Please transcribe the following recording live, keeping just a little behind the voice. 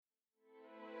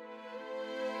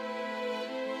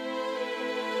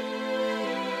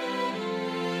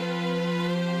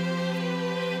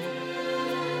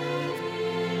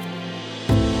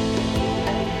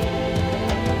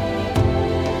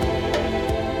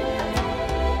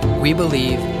We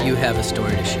believe you have a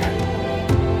story to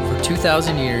share. For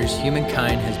 2,000 years,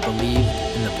 humankind has believed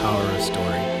in the power of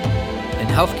story. In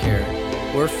healthcare,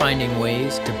 we're finding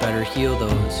ways to better heal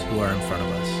those who are in front of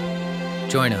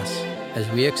us. Join us as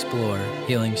we explore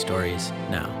healing stories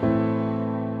now.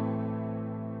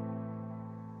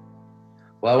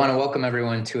 Well, I want to welcome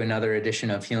everyone to another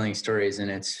edition of Healing Stories, and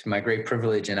it's my great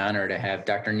privilege and honor to have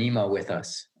Dr. Nima with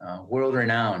us,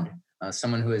 world-renowned,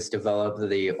 someone who has developed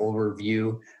the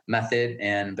Overview method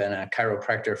and been a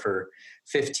chiropractor for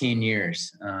 15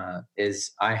 years. As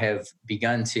I have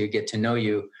begun to get to know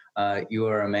you, you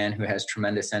are a man who has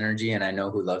tremendous energy, and I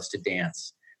know who loves to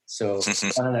dance. So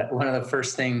one of the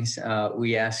first things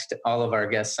we asked all of our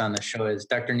guests on the show is,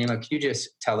 Dr. Nima, could you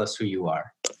just tell us who you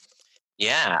are?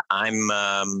 Yeah, I'm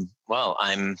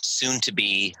soon to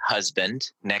be husband.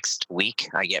 Next week,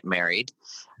 I get married.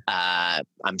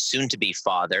 I'm soon to be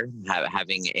father,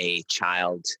 having a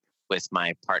child with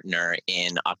my partner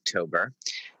in October.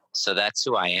 So that's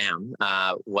who I am.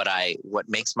 What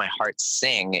makes my heart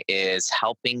sing is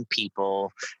helping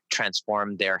people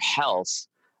transform their health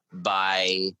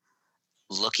by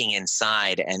looking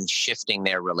inside and shifting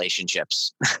their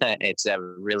relationships. It's a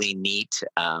really neat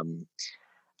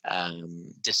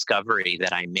discovery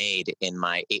that I made in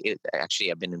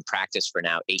actually I've been in practice for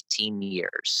now 18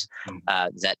 years,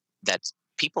 that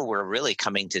people were really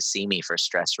coming to see me for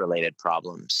stress related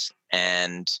problems.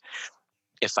 And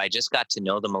if I just got to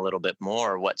know them a little bit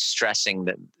more, what's stressing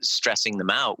them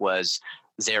out was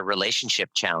their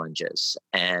relationship challenges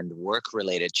and work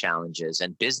related challenges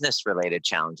and business related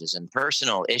challenges and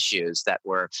personal issues that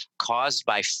were caused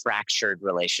by fractured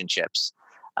relationships,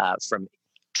 from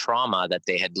trauma that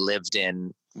they had lived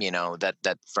in,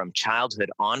 that from childhood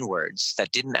onwards,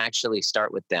 that didn't actually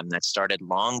start with them, that started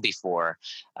long before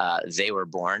they were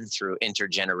born, through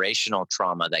intergenerational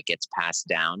trauma that gets passed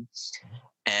down.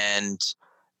 And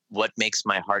what makes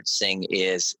my heart sing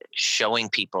is showing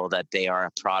people that they are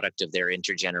a product of their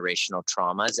intergenerational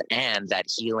traumas, and that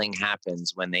healing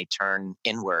happens when they turn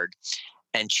inward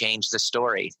and change the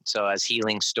story. So as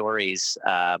Healing Stories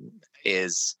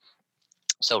is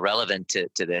so relevant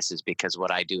to this, is because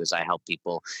what I do is I help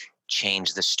people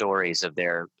change the stories of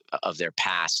their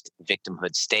past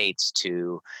victimhood states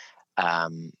to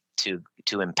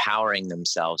empowering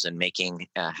themselves and making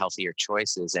healthier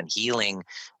choices and healing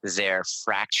their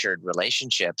fractured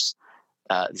relationships.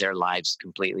 Their lives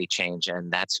completely change,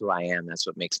 and that's who I am. That's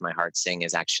what makes my heart sing,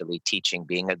 is actually teaching,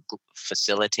 being a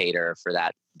facilitator for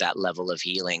that level of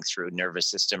healing through nervous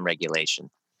system regulation.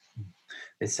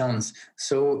 It sounds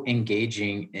so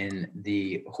engaging in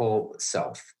the whole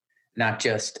self, not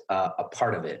just a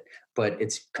part of it, but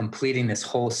it's completing this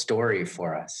whole story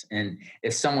for us. And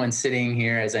if someone's sitting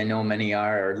here, as I know many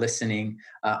are, or listening,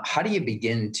 how do you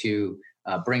begin to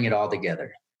bring it all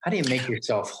together? How do you make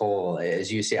yourself whole?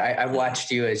 As you say, I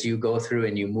watched you as you go through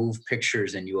and you move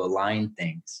pictures and you align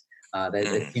things.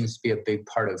 That seems to be a big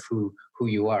part of who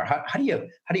you are. How do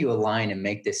you align and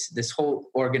make this whole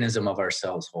organism of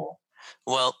ourselves whole?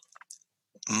 Well,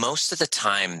 most of the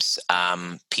times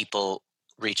people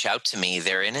reach out to me,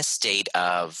 they're in a state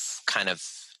of kind of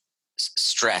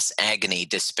stress, agony,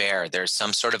 despair. There's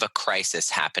some sort of a crisis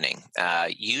happening.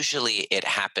 Usually it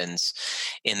happens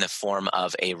in the form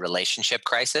of a relationship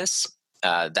crisis,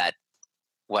 that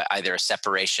either a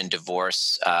separation,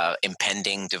 divorce,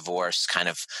 impending divorce, kind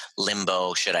of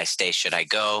limbo. Should I stay? Should I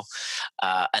go?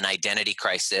 An identity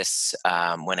crisis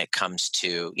when it comes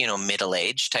to, middle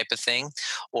age type of thing,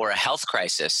 or a health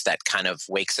crisis that kind of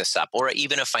wakes us up, or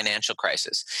even a financial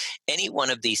crisis. Any one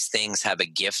of these things have a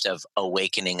gift of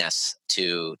awakening us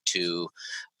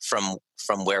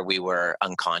from where we were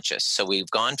unconscious. So we've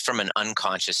gone from an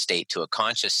unconscious state to a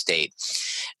conscious state.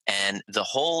 And the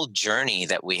whole journey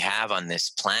that we have on this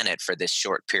planet for this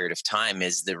short period of time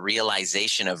is the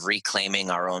realization of reclaiming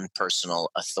our own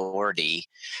personal authority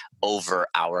over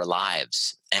our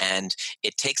lives. And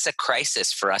it takes a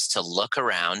crisis for us to look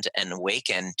around and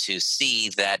awaken to see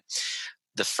that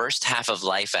the first half of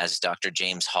life, as Dr.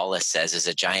 James Hollis says, is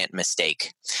a giant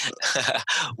mistake.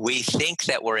 We think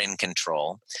that we're in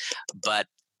control, but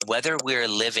whether we're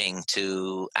living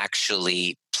to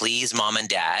actually please mom and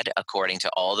dad according to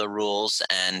all the rules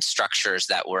and structures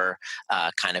that were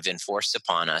kind of enforced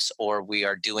upon us, or we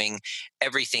are doing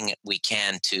everything we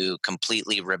can to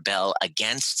completely rebel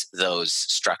against those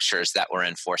structures that were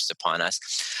enforced upon us,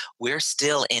 we're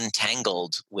still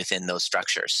entangled within those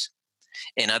structures.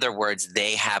 In other words,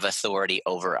 they have authority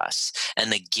over us.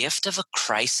 And the gift of a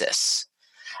crisis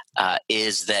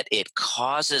is that it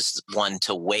causes one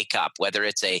to wake up, whether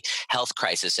it's a health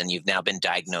crisis and you've now been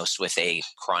diagnosed with a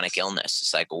chronic illness.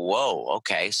 It's like, whoa,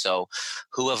 okay, so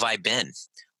who have I been?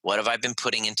 What have I been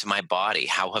putting into my body?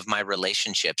 How have my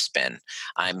relationships been?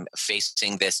 I'm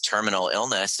facing this terminal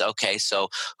illness. Okay, so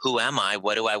who am I?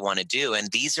 What do I want to do?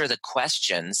 And these are the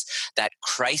questions that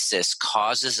crisis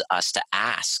causes us to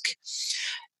ask.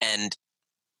 And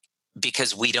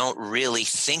because we don't really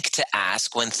think to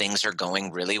ask when things are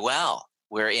going really well.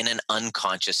 We're in an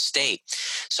unconscious state.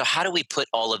 So how do we put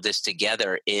all of this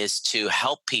together is to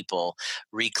help people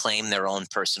reclaim their own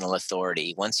personal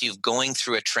authority. Once you're going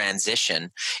through a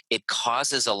transition, it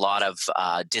causes a lot of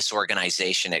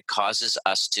disorganization. It causes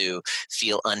us to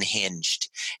feel unhinged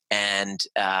and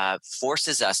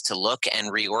forces us to look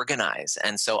and reorganize.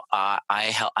 And so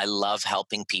I love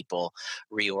helping people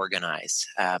reorganize.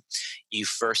 You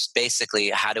first, basically,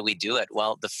 how do we do it?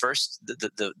 Well,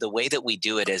 the way that we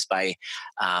do it is by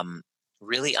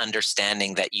really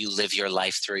understanding that you live your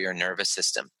life through your nervous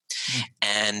system.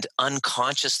 And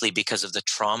unconsciously, because of the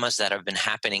traumas that have been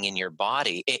happening in your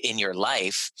body, in your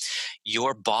life,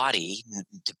 your body,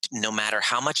 no matter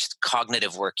how much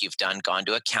cognitive work you've done, gone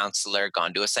to a counselor,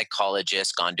 gone to a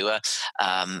psychologist, gone to a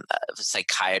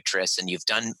psychiatrist, and you've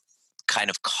done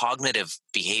kind of cognitive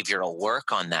behavioral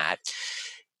work on that,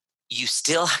 you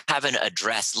still haven't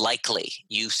addressed the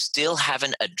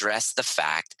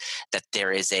fact that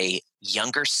there is a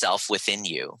younger self within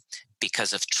you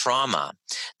because of trauma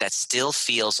that still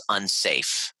feels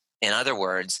unsafe. In other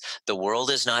words, the world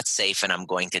is not safe and I'm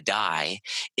going to die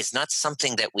is not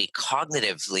something that we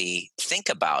cognitively think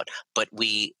about, but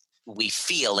we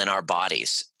feel in our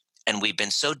bodies. And we've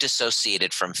been so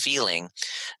dissociated from feeling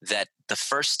that the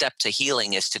first step to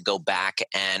healing is to go back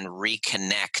and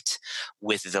reconnect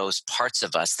with those parts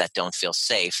of us that don't feel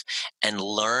safe and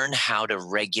learn how to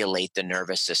regulate the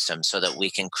nervous system so that we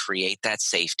can create that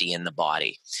safety in the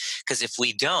body. Because if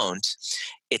we don't,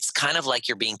 it's kind of like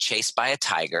you're being chased by a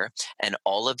tiger and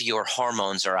all of your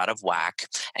hormones are out of whack.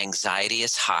 Anxiety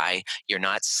is high. You're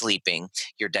not sleeping.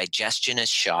 Your digestion is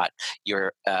shot.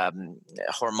 Your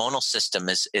hormonal system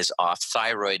is off.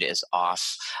 Thyroid is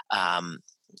off.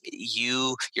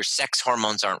 Your sex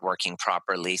hormones aren't working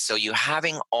properly. So you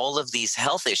having all of these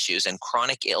health issues and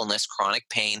chronic illness, chronic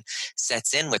pain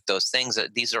sets in with those things.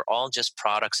 These are all just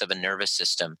products of a nervous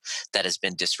system that has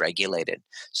been dysregulated.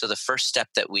 So the first step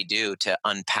that we do to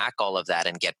unpack all of that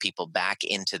and get people back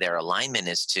into their alignment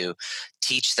is to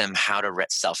teach them how to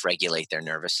self-regulate their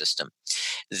nervous system.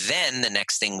 Then the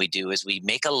next thing we do is we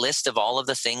make a list of all of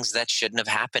the things that shouldn't have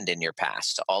happened in your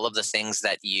past, all of the things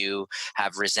that you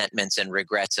have resentments and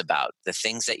regrets about, the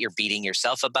things that you're beating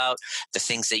yourself about, the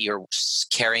things that you're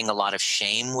carrying a lot of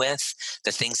shame with,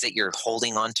 the things that you're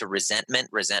holding on to resentment.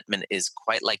 Resentment is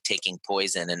quite like taking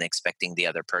poison and expecting the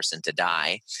other person to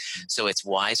die. So it's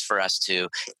wise for us to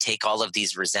take all of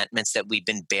these resentments that we've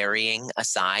been burying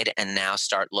aside and now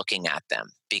start looking at them.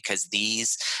 Because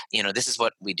these, this is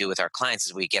what we do with our clients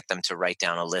is we get them to write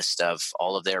down a list of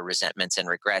all of their resentments and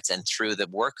regrets. And through the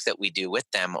work that we do with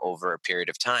them over a period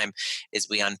of time is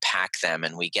we unpack them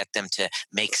and we get them to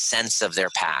make sense of their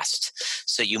past.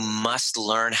 So you must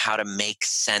learn how to make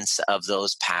sense of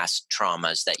those past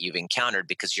traumas that you've encountered,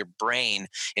 because your brain,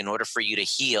 in order for you to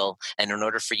heal and in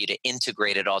order for you to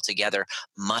integrate it all together,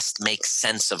 must make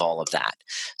sense of all of that.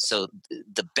 So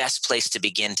the best place to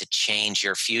begin to change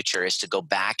your future is to go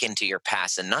back into your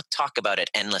past and not talk about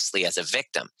it endlessly as a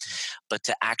victim, but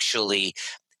to actually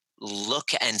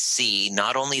look and see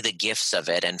not only the gifts of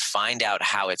it and find out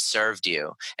how it served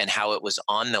you and how it was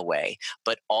on the way,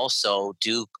 but also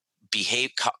do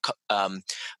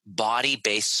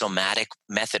body-based somatic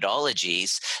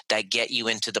methodologies that get you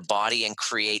into the body and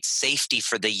create safety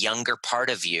for the younger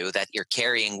part of you that you're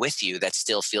carrying with you that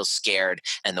still feels scared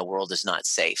and the world is not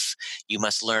safe. You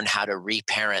must learn how to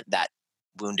reparent that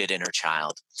wounded inner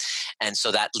child. And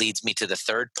so that leads me to the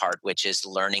third part, which is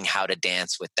learning how to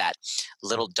dance with that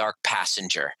little dark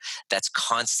passenger that's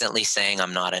constantly saying,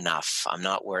 I'm not enough. I'm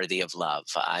not worthy of love.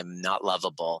 I'm not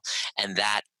lovable. And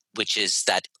that, which is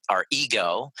that our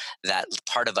ego, that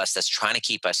part of us that's trying to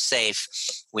keep us safe,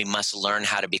 we must learn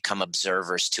how to become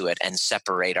observers to it and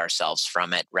separate ourselves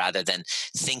from it rather than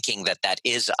thinking that that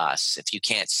is us. If you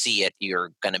can't see it,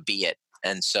 you're going to be it.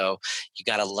 And so you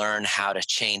got to learn how to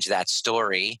change that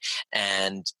story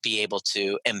and be able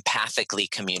to empathically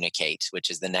communicate,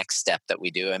 which is the next step that we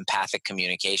do, empathic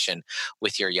communication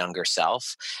with your younger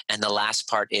self. And the last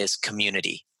part is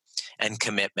community. and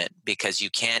commitment, because you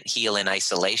can't heal in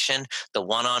isolation. The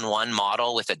one-on-one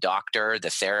model with a doctor, the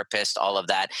therapist, all of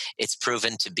that, it's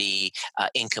proven to be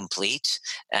incomplete.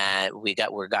 We've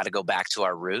got to go back to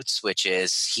our roots, which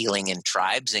is healing in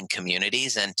tribes and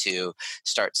communities, and to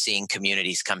start seeing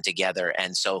communities come together.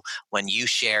 And so when you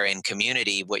share in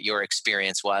community what your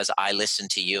experience was, I listen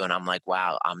to you and I'm like,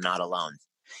 wow, I'm not alone.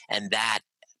 And that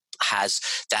has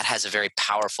a very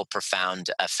powerful, profound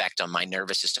effect on my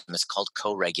nervous system. It's called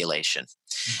co-regulation.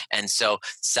 And so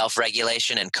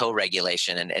self-regulation and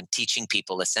co-regulation, and teaching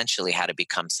people essentially how to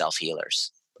become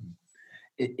self-healers.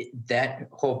 That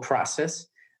whole process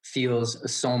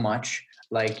feels so much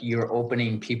like you're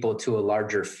opening people to a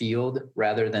larger field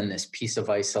rather than this piece of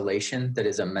isolation that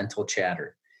is a mental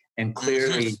chatter. And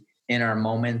clearly in our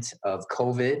moment of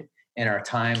COVID, in our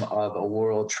time of a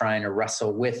world trying to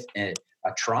wrestle with a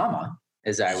trauma,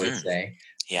 as I would say,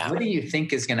 what do you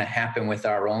think is going to happen with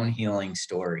our own healing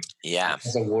story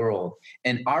as a world?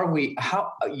 And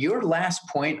your last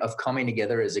point of coming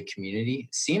together as a community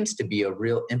seems to be a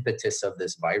real impetus of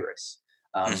this virus.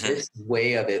 This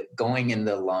way of it going in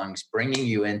the lungs, bringing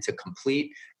you into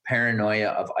complete paranoia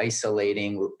of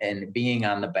isolating and being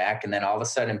on the back. And then all of a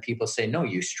sudden people say, no,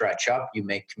 you stretch up, you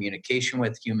make communication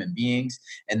with human beings,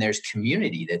 and there's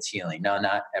community that's healing. Now,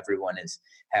 not everyone is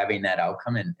having that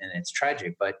outcome, and it's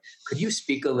tragic, but could you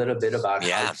speak a little bit about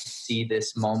how you see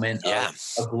this moment of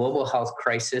a global health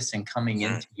crisis and coming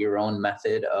into your own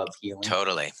method of healing?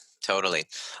 Totally.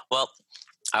 Well,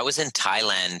 I was in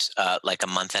Thailand like a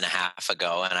month and a half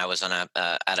ago, and I was on at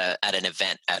an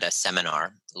event, at a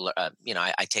seminar.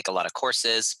 I take a lot of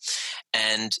courses,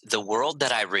 and the world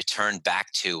that I returned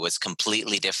back to was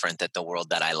completely different than the world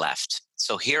that I left.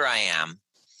 So here I am.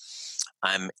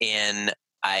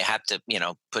 I have to,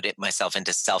 put myself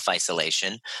into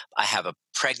self-isolation. I have a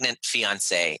pregnant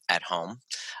fiance at home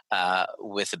I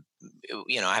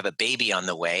have a baby on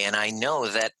the way, and I know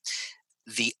that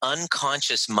the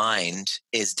unconscious mind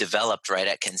is developed right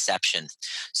at conception.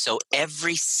 So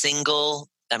every single,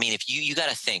 if you got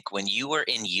to think, when you were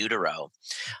in utero,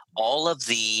 all of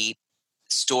the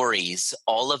stories,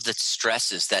 all of the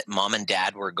stresses that mom and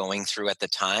dad were going through at the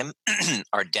time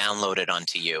are downloaded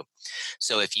onto you.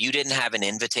 So if you didn't have an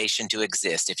invitation to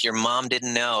exist, if your mom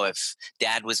didn't know if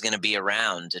dad was going to be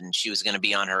around and she was going to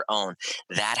be on her own,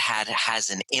 that has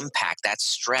an impact. That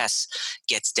stress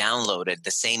gets downloaded.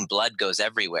 The same blood goes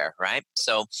everywhere, right?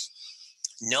 So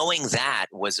knowing that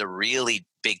was a really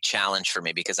big challenge for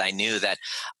me, because I knew that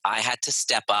I had to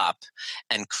step up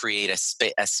and create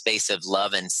a space of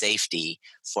love and safety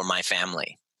for my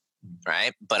family,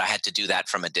 right? But I had to do that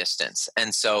from a distance.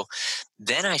 And so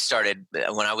then I started,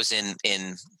 when I was in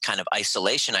kind of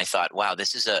isolation, I thought, wow,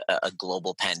 this is a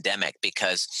global pandemic,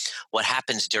 because what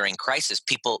happens during crisis,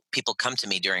 people come to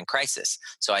me during crisis.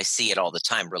 So I see it all the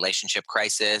time: relationship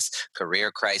crisis,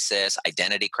 career crisis,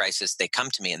 identity crisis. They come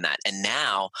to me in that. And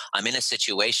now I'm in a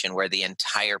situation where the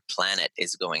entire planet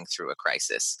is going through a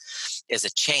crisis. Is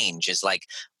a change, is like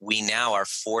we now are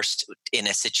forced in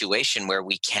a situation where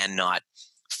we cannot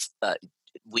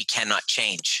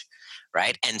change,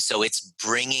 right? And so it's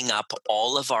bringing up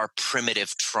all of our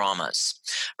primitive traumas,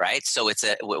 right? So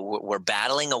we're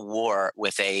battling a war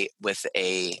with a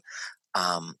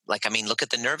look at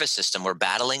the nervous system. We're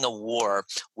battling a war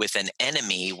with an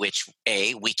enemy which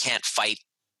we can't fight.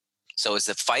 So it's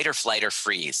a fight or flight or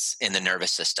freeze in the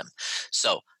nervous system.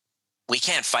 So we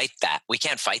can't fight that. We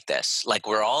can't fight this. Like,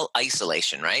 we're all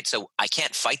isolation, right? So I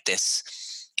can't fight this.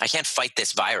 I can't fight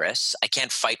this virus. I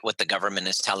can't fight what the government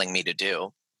is telling me to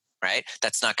do, right?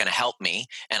 That's not going to help me,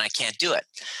 and I can't do it.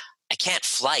 I can't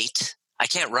flight. I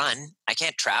can't run. I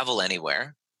can't travel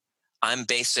anywhere. I'm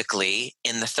basically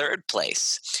in the third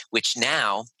place, which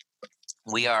now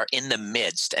we are in the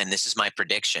midst, and this is my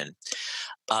prediction,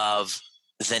 of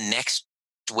the next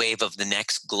wave of the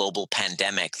next global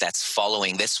pandemic that's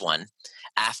following this one.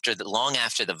 Long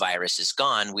after the virus is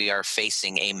gone, we are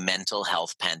facing a mental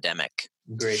health pandemic.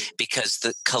 Great. Because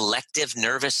the collective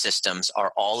nervous systems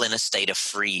are all in a state of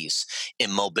freeze,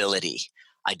 immobility.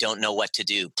 I don't know what to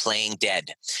do, playing dead.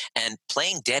 And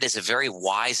playing dead is a very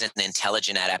wise and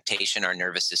intelligent adaptation our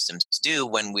nervous systems do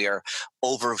when we are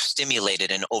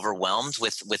overstimulated and overwhelmed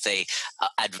with a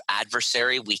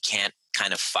adversary we can't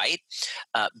kind of fight.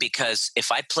 Because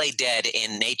if I play dead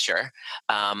in nature,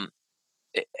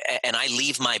 and I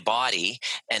leave my body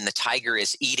and the tiger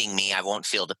is eating me, I won't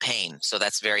feel the pain. So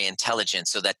that's very intelligent.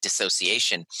 So that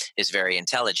dissociation is very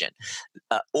intelligent.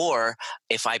 Or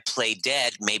if I play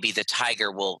dead, maybe the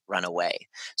tiger will run away.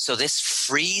 So this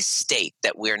freeze state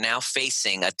that we're now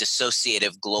facing, a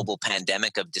dissociative global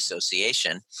pandemic of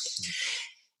dissociation,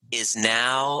 is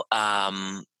now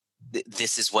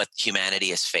this is what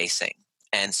humanity is facing.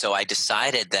 And so I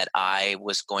decided that I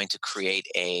was going to create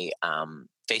a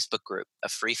Facebook group, a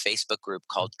free Facebook group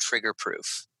called Trigger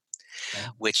Proof,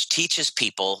 which teaches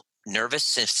people nervous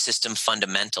system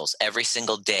fundamentals. Every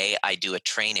single day I do a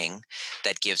training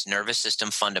that gives nervous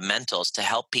system fundamentals to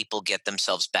help people get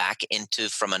themselves back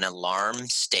from an alarm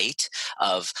state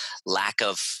of lack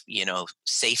of,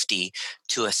 safety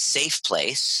to a safe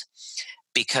place.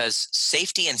 Because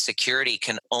safety and security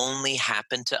can only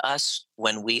happen to us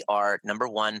when we are, number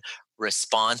one,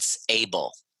 response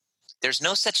able. There's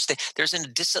no such thing.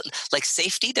 Like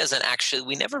safety doesn't actually,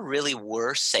 we never really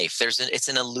were safe. It's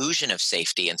an illusion of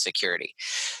safety and security.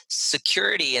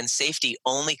 Security and safety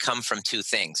only come from two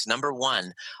things. Number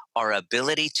one, our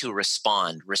ability to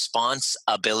respond, response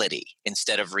ability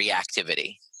instead of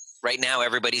reactivity. Right now,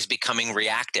 everybody's becoming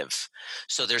reactive.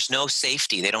 So there's no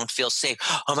safety. They don't feel safe.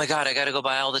 Oh my God, I got to go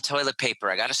buy all the toilet paper.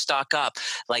 I got to stock up.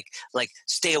 Like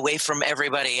stay away from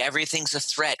everybody. Everything's a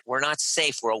threat. We're not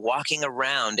safe. We're walking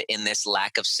around in this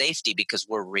lack of safety because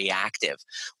we're reactive.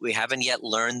 We haven't yet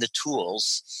learned the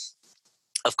tools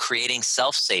of creating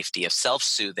self-safety, of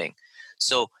self-soothing.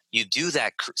 So you do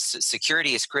that.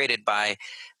 Security is created by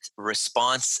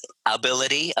response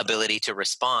ability to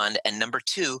respond. And number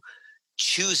two,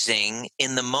 choosing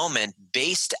in the moment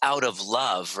based out of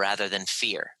love rather than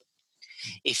fear.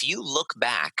 If you look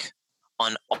back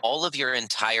on all of your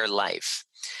entire life,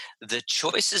 the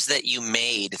choices that you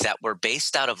made that were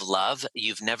based out of love,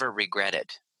 you've never regretted.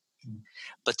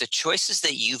 But the choices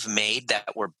that you've made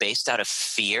that were based out of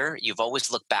fear, you've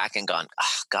always looked back and gone,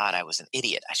 oh, God, I was an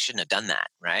idiot. I shouldn't have done that,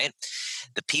 right?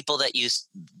 The people that you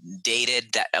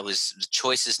dated, that was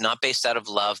choices not based out of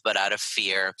love, but out of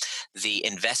fear. The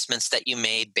investments that you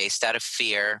made based out of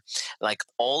fear, like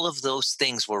all of those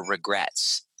things were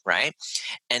regrets, right?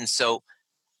 And so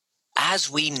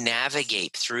as we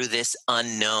navigate through this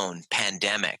unknown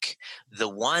pandemic, the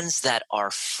ones that are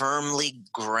firmly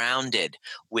grounded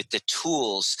with the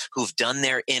tools who've done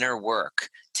their inner work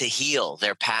to heal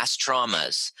their past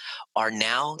traumas are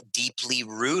now deeply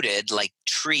rooted like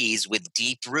trees with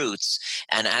deep roots.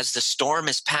 And as the storm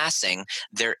is passing,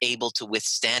 they're able to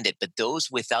withstand it. But those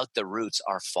without the roots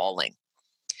are falling.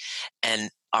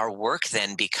 And our work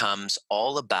then becomes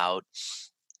all about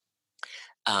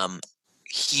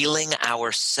healing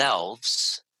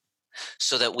ourselves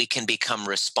so that we can become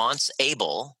response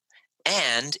able,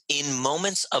 and in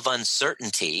moments of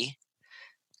uncertainty,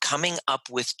 coming up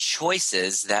with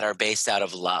choices that are based out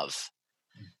of love.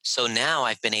 So now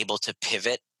I've been able to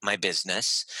pivot my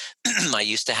business. I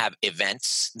used to have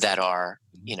events that are,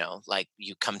 like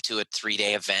you come to a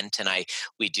 3-day event and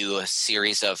we do a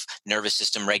series of nervous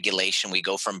system regulation. We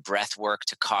go from breath work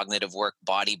to cognitive work,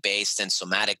 body-based and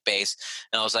somatic-based.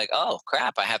 And I was like, oh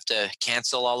crap, I have to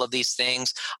cancel all of these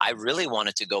things. I really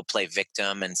wanted to go play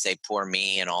victim and say, poor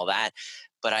me and all that.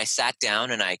 But I sat down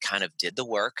and I kind of did the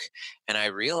work, and I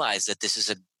realized that this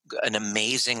is an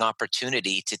amazing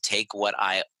opportunity to take what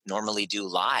I normally do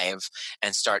live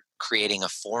and start creating a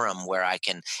forum where I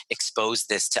can expose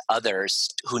this to others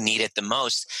who need it the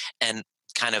most, and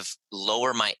kind of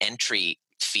lower my entry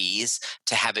fees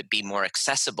to have it be more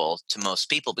accessible to most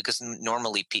people. Because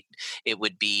normally it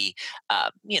would be,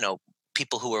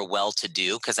 people who are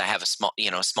well-to-do, because I have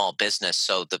a small business.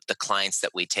 So the clients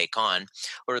that we take on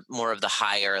are more of the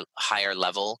higher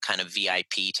level kind of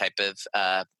VIP type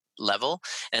of level.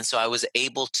 And so I was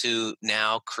able to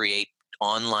now create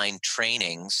online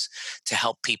trainings to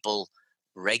help people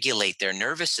regulate their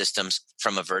nervous systems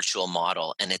from a virtual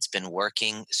model. And it's been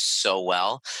working so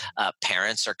well.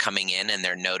 Parents are coming in and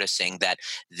they're noticing that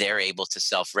they're able to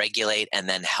self-regulate and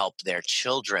then help their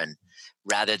children,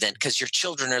 rather than, because your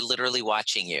children are literally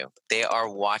watching you. They are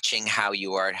watching how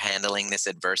you are handling this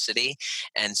adversity.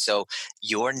 And so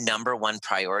your number one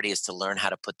priority is to learn how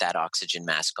to put that oxygen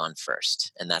mask on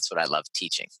first. And that's what I love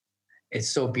teaching. It's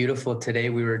so beautiful. Today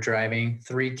we were driving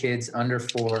 3 kids under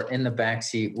 4 in the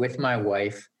backseat with my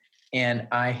wife. And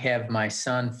I have my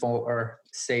son 4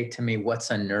 say to me, what's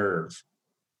a nerve?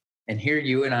 And here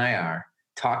you and I are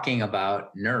talking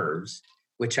about nerves,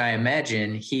 which I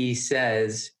imagine he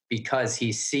says because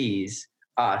he sees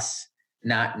us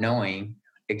not knowing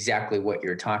exactly what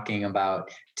you're talking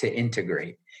about to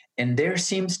integrate. And there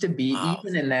seems to be,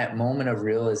 even in that moment of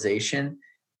realization,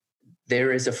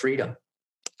 there is a freedom,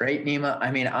 right, Nima?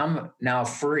 I mean, I'm now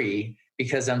free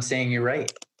because I'm saying, you're right.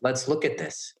 Let's look at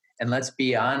this and let's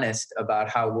be honest about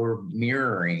how we're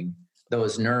mirroring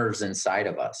those nerves inside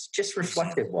of us, just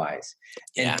reflective wise.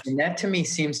 And that to me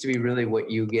seems to be really what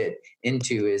you get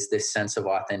into, is this sense of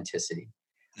authenticity.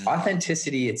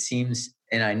 Authenticity, it seems,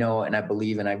 and I know and I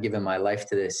believe and I've given my life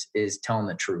to this, is telling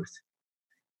the truth.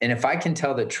 And if I can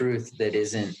tell the truth that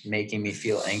isn't making me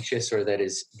feel anxious or that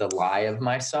is the lie of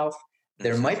myself,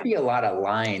 there might be a lot of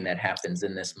lying that happens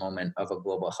in this moment of a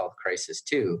global health crisis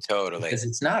too, Totally. because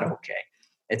it's not okay.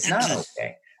 It's not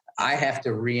okay. I have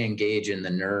to re-engage in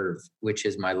the nerve, which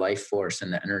is my life force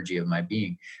and the energy of my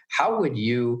being. How would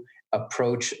you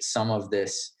approach some of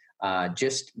this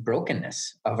just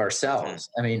brokenness of ourselves?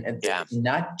 I mean,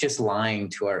 not just lying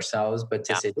to ourselves, but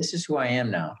to say, this is who I am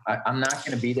now. I'm not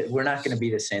going to be that. We're not going to be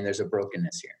the same. There's a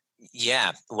brokenness here.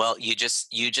 Yeah. Well, you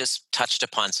just touched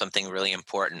upon something really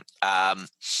important.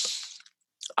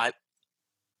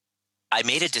 I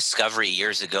made a discovery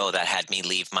years ago that had me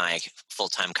leave my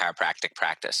full-time chiropractic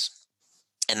practice.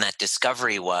 And that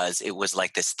discovery was, it was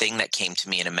like this thing that came to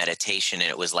me in a meditation. And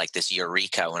it was like this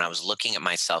eureka when I was looking at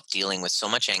myself dealing with so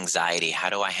much anxiety. How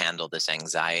do I handle this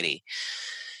anxiety?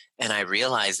 And I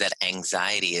realized that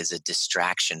anxiety is a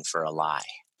distraction for a lie.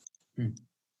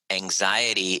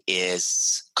 Anxiety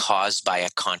is caused by a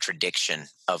contradiction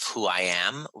of who I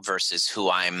am versus who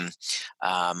I'm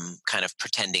kind of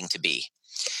pretending to be.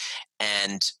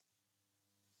 And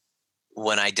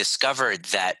when I discovered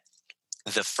that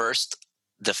this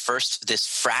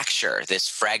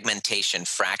fragmentation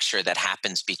fracture that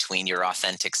happens between your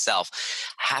authentic self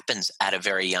happens at a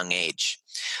very young age.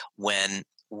 When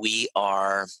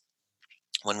we're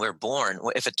born,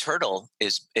 if a turtle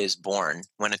is born,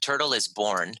 when a turtle is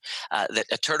born,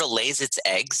 a turtle lays its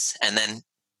eggs and then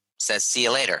says, "See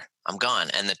you later, I'm gone."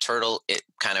 And the turtle, it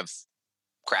kind of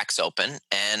cracks open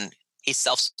and he's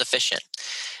self-sufficient.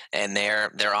 And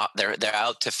they're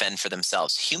out to fend for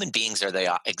themselves. Human beings are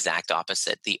the exact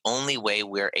opposite. The only way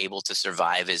we're able to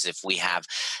survive is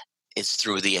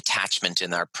through the attachment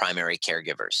in our primary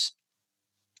caregivers.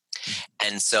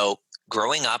 And so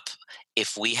growing up,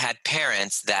 if we had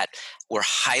parents that were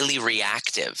highly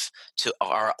reactive to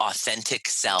our authentic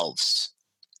selves,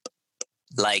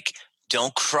 like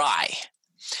don't cry,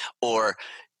 or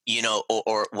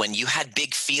or when you had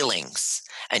big feelings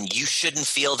and you shouldn't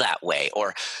feel that way,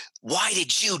 or why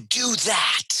did you do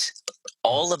that?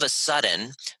 All of a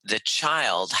sudden, the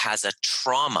child has a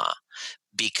trauma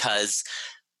because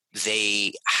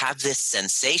they have this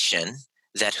sensation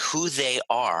that who they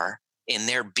are in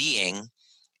their being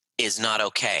is not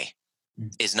okay,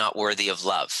 is not worthy of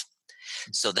love.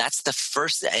 So that's the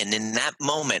first, and in that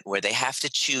moment where they have to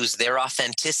choose their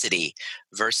authenticity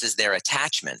versus their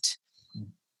attachment,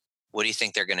 what do you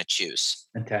think they're going to choose?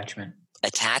 Attachment.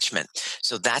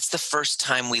 So that's the first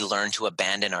time we learn to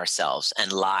abandon ourselves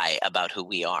and lie about who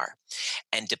we are.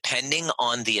 And depending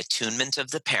on the attunement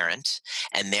of the parent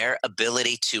and their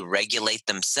ability to regulate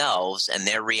themselves and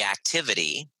their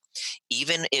reactivity,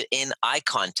 even in eye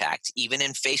contact, even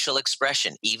in facial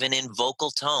expression, even in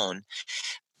vocal tone,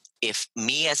 if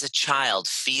me as a child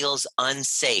feels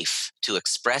unsafe to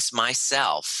express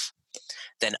myself,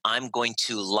 then I'm going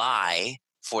to lie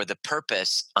for the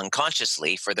purpose,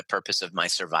 unconsciously, for the purpose of my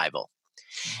survival.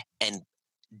 And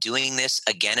doing this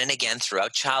again and again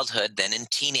throughout childhood, then in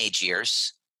teenage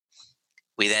years,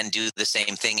 we then do the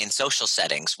same thing in social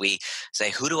settings. We say,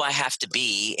 who do I have to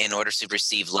be in order to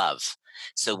receive love?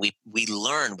 So we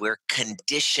learn, we're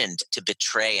conditioned to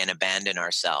betray and abandon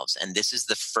ourselves. And this is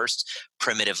the first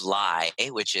primitive lie,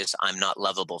 which is I'm not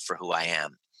lovable for who I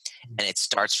am. And it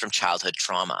starts from childhood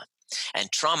trauma.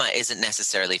 And trauma isn't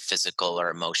necessarily physical or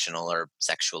emotional or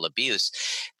sexual abuse.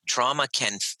 Trauma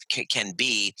can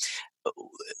be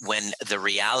when the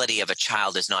reality of a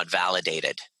child is not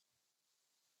validated.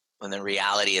 When the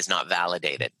reality is not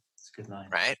validated. That's a good line.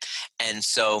 Right? And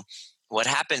so what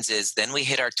happens is then we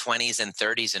hit our 20s and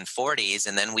 30s and 40s,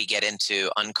 and then we get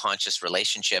into unconscious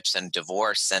relationships and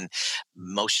divorce and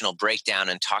emotional breakdown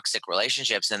and toxic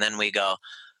relationships. And then we go,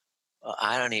 well,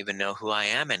 I don't even know who I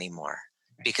am anymore.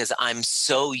 Because I'm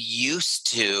so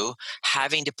used to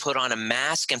having to put on a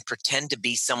mask and pretend to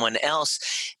be someone else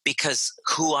because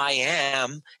who I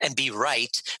am, and be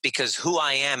right, because who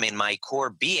I am in my core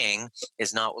being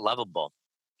is not lovable.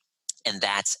 And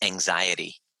that's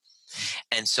anxiety.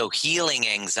 And so healing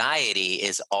anxiety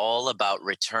is all about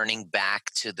returning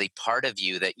back to the part of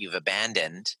you that you've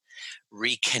abandoned,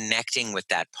 reconnecting with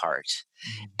that part,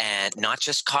 and not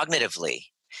just cognitively.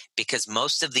 Because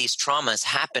most of these traumas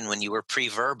happen when you were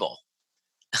pre-verbal.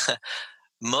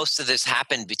 Most of this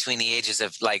happened between the ages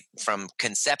of from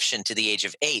conception to the age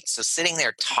of 8. So sitting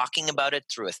there talking about it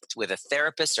with a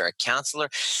therapist or a counselor,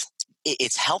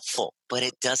 it's helpful, but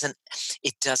it doesn't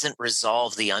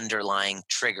resolve the underlying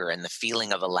trigger and the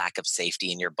feeling of a lack of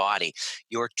safety in your body.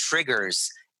 Your triggers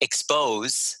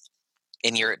expose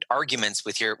in your arguments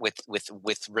with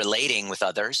with relating with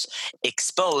others,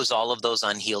 expose all of those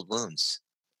unhealed wounds.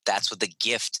 That's what the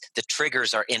gift, the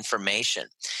triggers are information.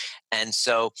 And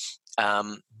so,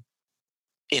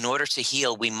 in order to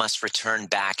heal, we must return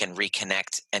back and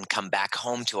reconnect and come back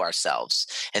home to ourselves.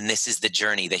 And this is the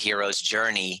journey, the hero's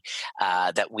journey,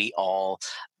 that we all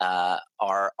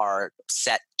are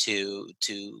set to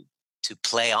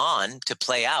play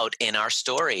out in our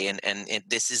story. And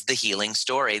this is the healing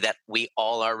story that we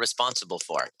all are responsible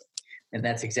for. And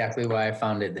that's exactly why I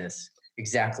founded this.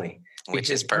 Exactly.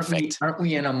 Which is perfect. Aren't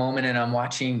we in a moment, and I'm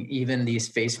watching even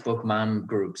these Facebook mom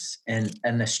groups and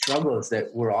the struggles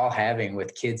that we're all having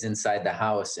with kids inside the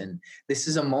house. And this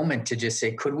is a moment to just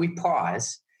say, could we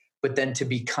pause, but then to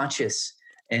be conscious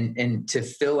and to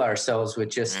fill ourselves with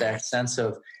just that sense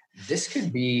of this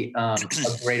could be a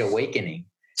great awakening.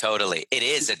 Totally. It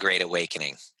is a great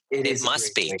awakening. It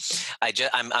must be.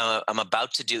 I'm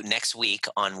about to do next week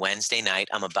on Wednesday night.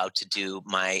 I'm about to do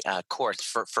my course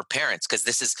for parents,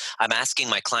 because I'm asking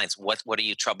my clients, what are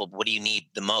you troubled? What do you need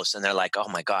the most? And they're like, oh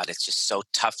my God, it's just so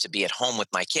tough to be at home with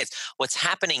my kids. What's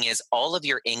happening is all of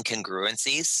your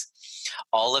incongruencies,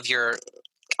 all of your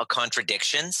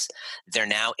contradictions, they're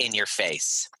now in your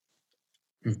face.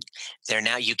 They're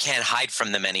now, you can't hide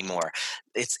from them anymore.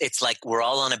 It's like we're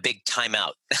all on a big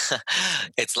timeout.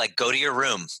 It's like, go to your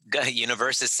room.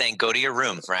 Universe is saying, go to your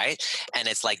room, right? And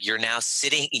it's like you're now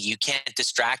sitting, you can't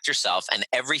distract yourself, and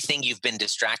everything you've been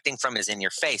distracting from is in your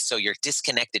face. So your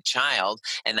disconnected child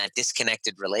and that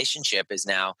disconnected relationship is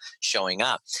now showing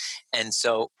up. And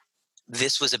so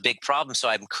this was a big problem. So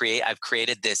I've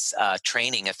created this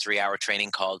training, a 3-hour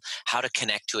training called How to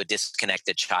Connect to a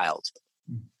Disconnected Child.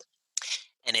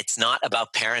 And it's not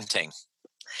about parenting.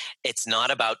 It's not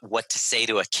about what to say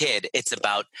to a kid. It's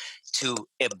about to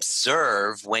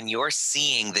observe when you're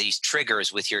seeing these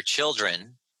triggers with your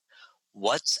children,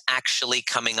 what's actually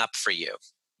coming up for you.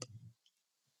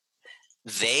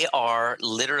 They are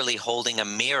literally holding a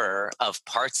mirror of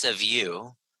parts of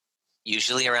you,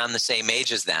 usually around the same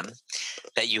age as them,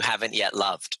 that you haven't yet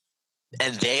loved.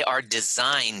 And they are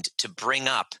designed to bring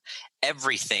up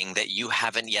everything that you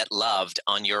haven't yet loved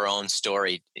on your own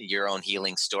story, your own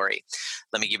healing story.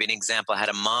 Let me give you an example. I had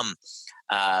a mom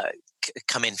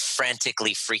come in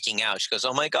frantically freaking out. She goes,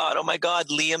 oh my God,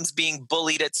 Liam's being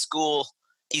bullied at school.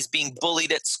 He's being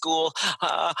bullied at school.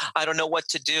 I don't know what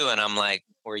to do. And I'm like,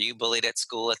 were you bullied at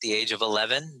school at the age of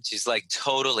 11? She's like,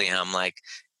 totally. And I'm like,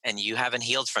 and you haven't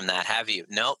healed from that, have you?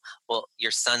 No. Well,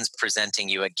 your son's presenting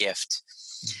you a gift.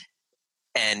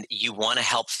 And you want to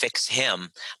help fix him,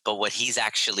 but what he's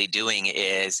actually doing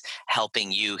is helping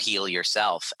you heal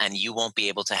yourself, and you won't be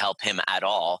able to help him at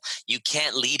all. You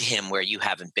can't lead him where you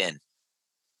haven't been.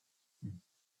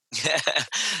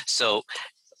 So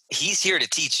he's here to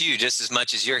teach you just as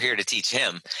much as you're here to teach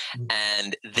him.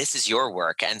 And this is your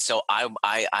work. And so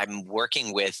I'm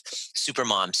working with super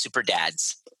moms, super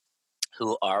dads,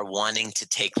 who are wanting to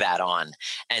take that on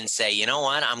and say, you know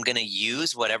what, I'm going to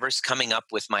use whatever's coming up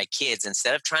with my kids.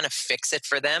 Instead of trying to fix it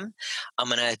for them, I'm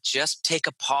going to just take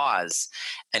a pause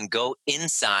and go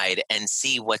inside and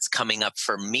see what's coming up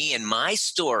for me and my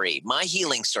story, my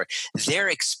healing story. They're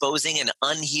exposing an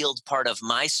unhealed part of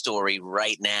my story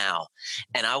right now.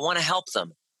 And I want to help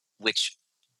them,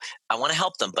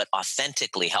 but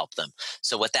authentically help them.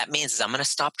 So what that means is I'm going to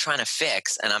stop trying to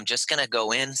fix, and I'm just going to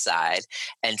go inside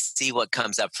and see what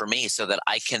comes up for me, so that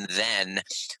I can then,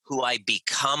 who I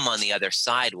become on the other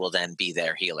side will then be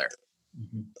their healer.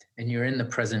 Mm-hmm. And you're in the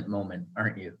present moment,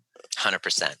 aren't you?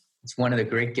 100%. It's one of the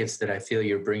great gifts that I feel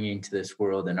you're bringing to this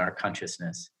world, and our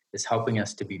consciousness is helping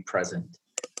us to be present.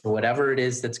 Whatever it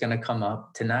is that's going to come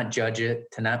up, to not judge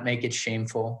it, to not make it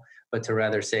shameful, but to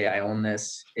rather say, I own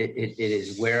this. It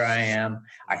is where I am.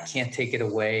 I can't take it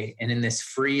away. And in this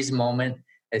freeze moment,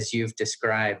 as you've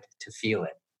described, to feel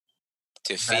it.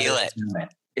 To feel it.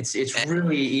 It's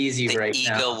really easy right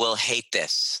now. The ego will hate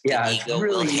this. Yeah, it's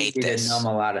really easy to numb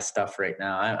a lot of stuff right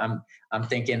now. I'm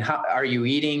thinking, how are you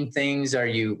eating things? Are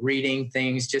you reading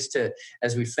things? Just to,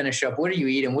 as we finish up, what are you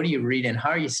eating? What are you reading?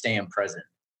 How are you staying present?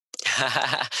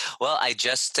 Well,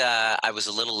 I was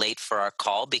a little late for our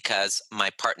call because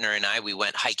my partner and we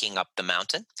went hiking up the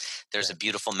mountain. There's a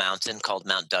beautiful mountain called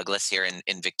Mount Douglas here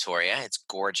in Victoria. It's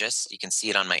gorgeous. You can see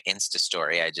it on my Insta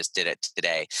story. I just did it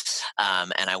today.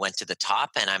 And I went to the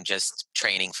top, and I'm just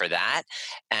training for that.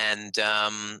 And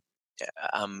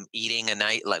I'm eating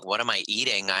what am I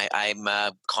eating? I'm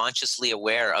consciously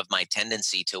aware of my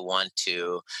tendency to want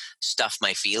to stuff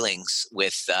my feelings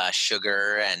with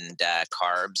sugar and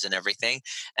carbs and everything.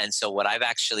 And so what I've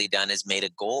actually done is made a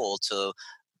goal to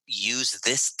use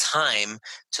this time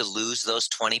to lose those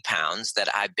 20 pounds that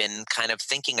I've been kind of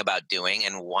thinking about doing,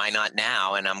 and why not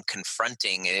now? And I'm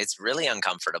confronting it. It's really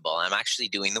uncomfortable. I'm actually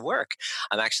doing the work.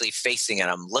 I'm actually facing it.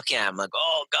 I'm looking at it. I'm like,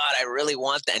 oh God, I really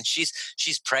want that. And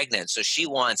she's pregnant, so she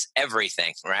wants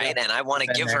everything, right? Yeah, And I want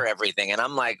to give her everything. And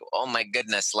I'm like, oh my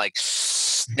goodness, like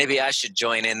maybe I should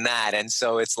join in that. And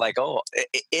so it's like, oh,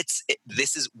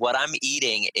 this is what I'm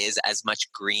eating is as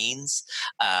much greens,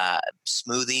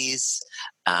 smoothies,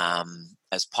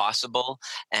 as possible,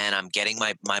 and I'm getting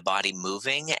my body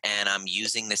moving, and I'm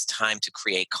using this time to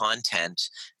create content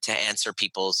to answer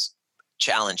people's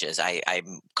challenges.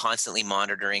 I'm constantly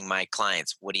monitoring my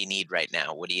clients. What do you need right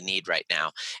now? What do you need right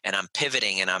now? And I'm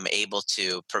pivoting, and I'm able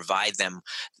to provide them.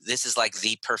 This is like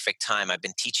the perfect time. I've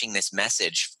been teaching this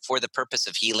message for the purpose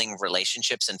of healing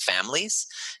relationships and families,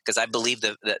 because I believe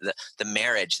the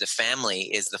marriage, the family,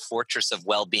 is the fortress of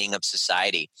well-being of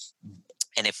society.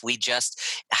 And if we just,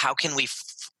 how can we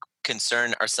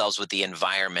concern ourselves with the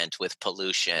environment, with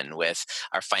pollution, with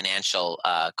our financial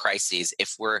crises,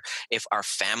 if our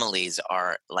families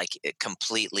are like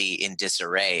completely in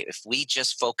disarray? If we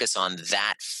just focus on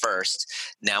that first,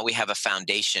 now we have a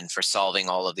foundation for solving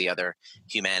all of the other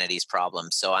humanity's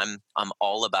problems. So I'm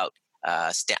all about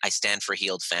I stand for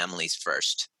healed families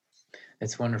first.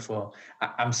 It's wonderful.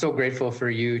 I'm so grateful for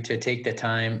you to take the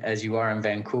time, as you are in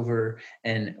Vancouver,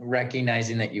 and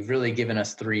recognizing that you've really given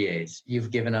us 3 A's. You've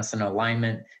given us an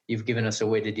alignment, you've given us a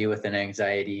way to deal with an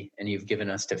anxiety, and you've given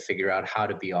us to figure out how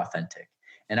to be authentic.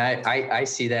 And I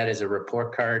see that as a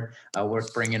report card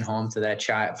worth bringing home to that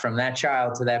child, from that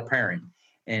child to that parent,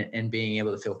 and being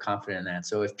able to feel confident in that.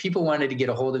 So if people wanted to get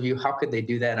a hold of you, how could they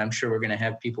do that? I'm sure we're going to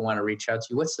have people want to reach out to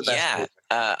you. What's the best?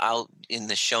 Yeah, I'll in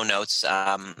the show notes.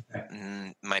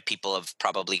 My people have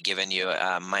probably given you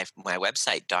my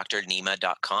website,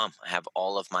 drnima.com. I have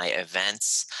all of my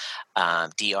events,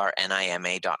 drnima.com.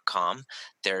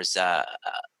 There's a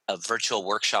virtual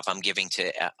workshop I'm giving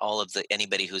to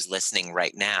anybody who's listening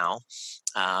right now.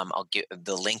 I'll give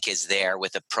the link is there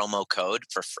with a promo code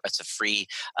it's a free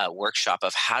workshop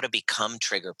of how to become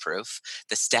trigger proof,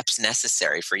 the steps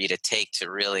necessary for you to take to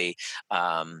really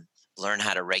learn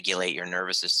how to regulate your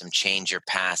nervous system, change your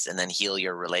past, and then heal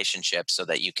your relationships so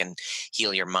that you can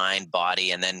heal your mind,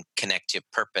 body, and then connect to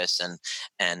purpose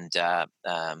and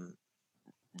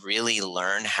really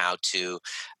learn how to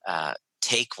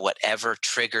take whatever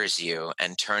triggers you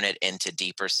and turn it into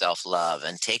deeper self-love,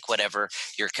 and take whatever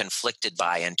you're conflicted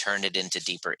by and turn it into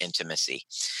deeper intimacy.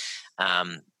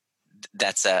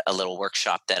 That's a little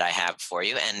workshop that I have for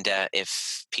you. And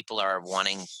if people are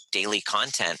wanting daily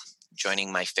content,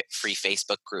 joining my free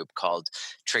Facebook group called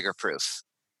Trigger Proof,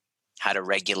 how to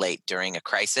regulate during a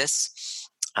crisis,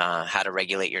 how to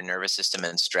regulate your nervous system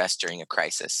and stress during a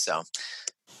crisis. So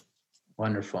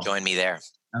wonderful. Join me there.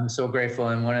 I'm so grateful.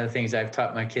 And one of the things I've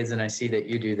taught my kids, and I see that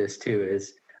you do this too,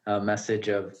 is a message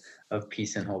of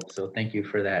peace and hope. So thank you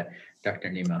for that, Dr.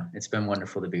 Nima. It's been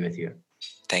wonderful to be with you.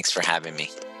 Thanks for having me.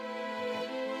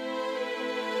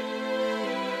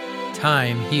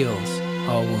 Time heals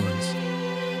all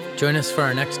wounds. Join us for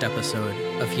our next episode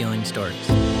of Healing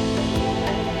Stories.